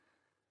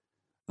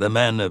The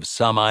men of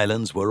some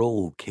islands were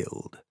all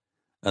killed,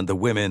 and the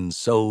women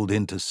sold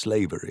into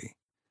slavery.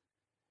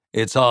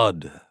 It's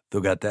odd,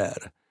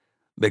 Thugater,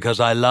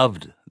 because I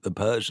loved the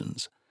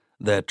Persians,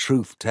 their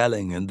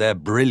truth-telling and their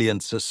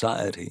brilliant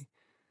society.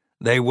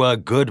 They were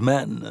good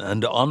men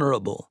and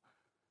honorable,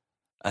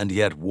 and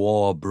yet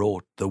war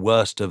brought the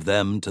worst of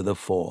them to the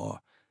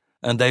fore,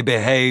 and they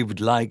behaved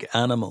like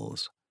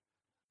animals,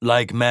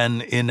 like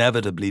men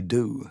inevitably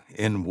do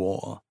in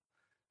war.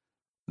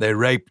 They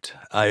raped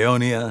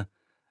Ionia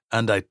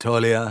and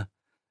Aetolia,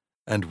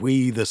 and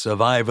we, the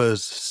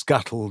survivors,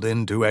 scuttled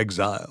into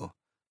exile.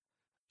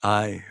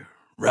 I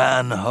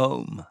ran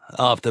home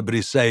after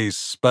Briseis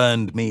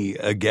spurned me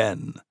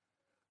again.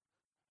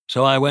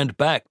 So I went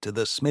back to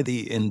the smithy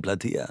in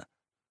Plataea.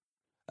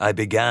 I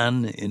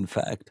began, in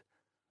fact,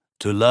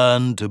 to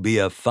learn to be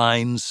a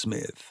fine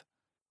smith.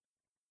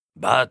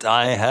 But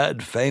I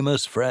had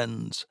famous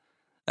friends,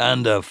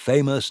 and a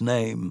famous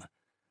name.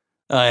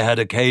 I had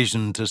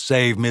occasion to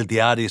save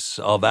Miltiades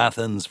of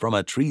Athens from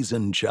a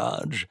treason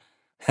charge.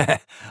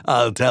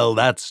 I'll tell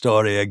that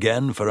story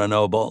again for an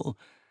obol.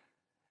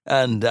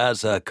 And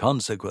as a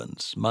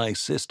consequence, my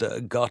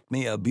sister got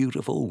me a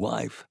beautiful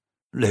wife.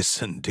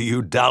 Listen, do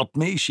you doubt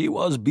me? She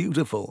was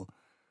beautiful.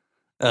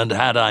 And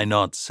had I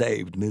not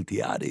saved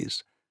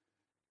Miltiades?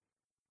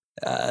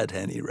 At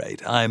any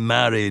rate, I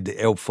married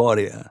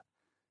Euphoria.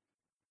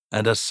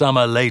 And a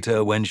summer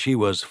later, when she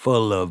was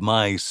full of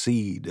my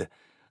seed,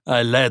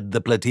 I led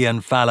the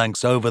Plataean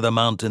phalanx over the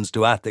mountains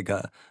to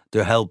Attica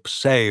to help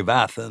save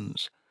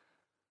Athens.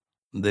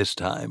 This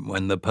time,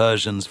 when the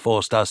Persians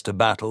forced us to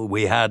battle,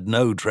 we had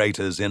no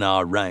traitors in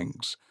our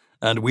ranks,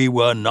 and we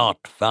were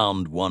not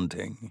found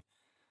wanting.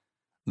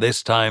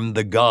 This time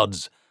the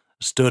gods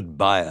stood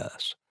by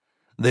us.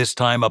 This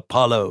time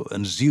Apollo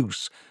and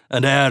Zeus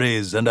and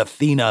Ares and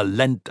Athena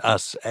lent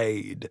us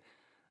aid,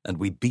 and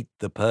we beat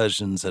the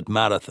Persians at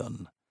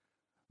Marathon.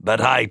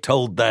 But I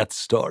told that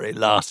story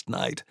last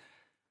night.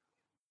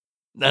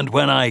 And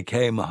when I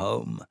came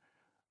home,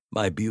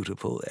 my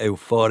beautiful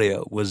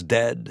Euphoria was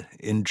dead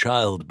in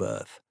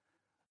childbirth.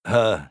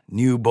 Her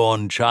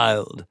newborn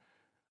child,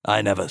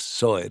 I never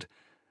saw it,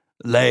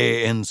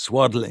 lay in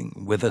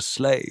swaddling with a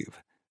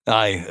slave.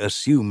 I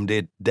assumed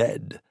it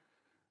dead.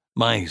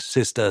 My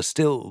sister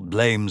still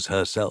blames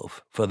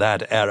herself for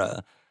that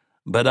error,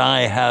 but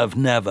I have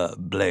never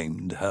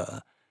blamed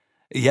her.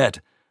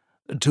 Yet,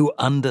 to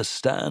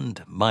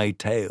understand my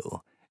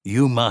tale,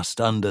 you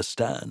must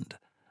understand.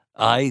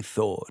 I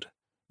thought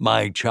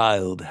my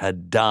child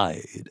had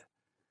died.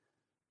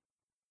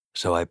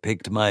 So I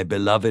picked my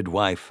beloved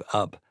wife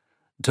up,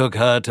 took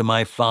her to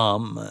my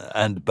farm,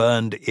 and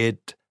burned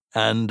it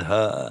and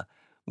her,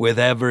 with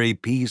every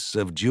piece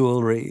of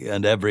jewelry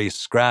and every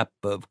scrap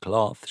of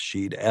cloth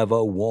she'd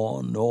ever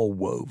worn or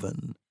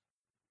woven.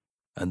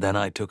 And then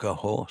I took a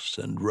horse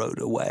and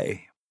rode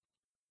away.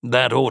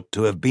 That ought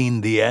to have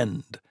been the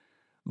end,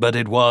 but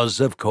it was,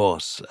 of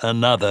course,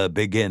 another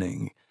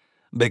beginning,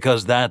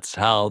 because that's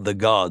how the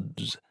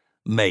gods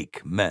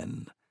make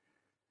men.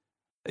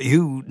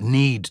 You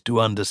need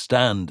to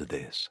understand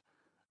this.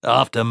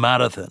 After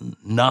Marathon,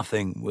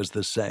 nothing was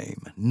the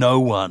same. No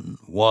one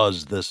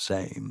was the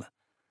same.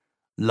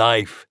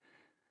 Life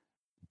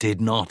did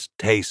not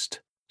taste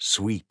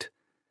sweet.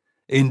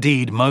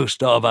 Indeed,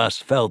 most of us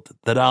felt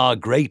that our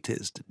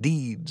greatest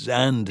deeds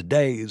and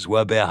days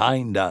were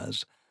behind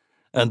us,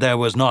 and there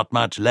was not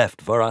much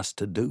left for us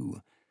to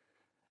do.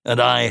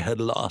 And I had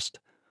lost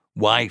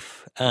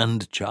wife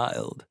and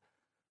child.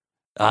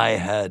 I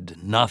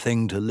had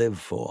nothing to live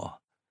for,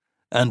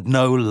 and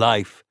no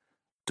life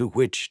to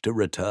which to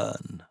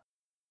return.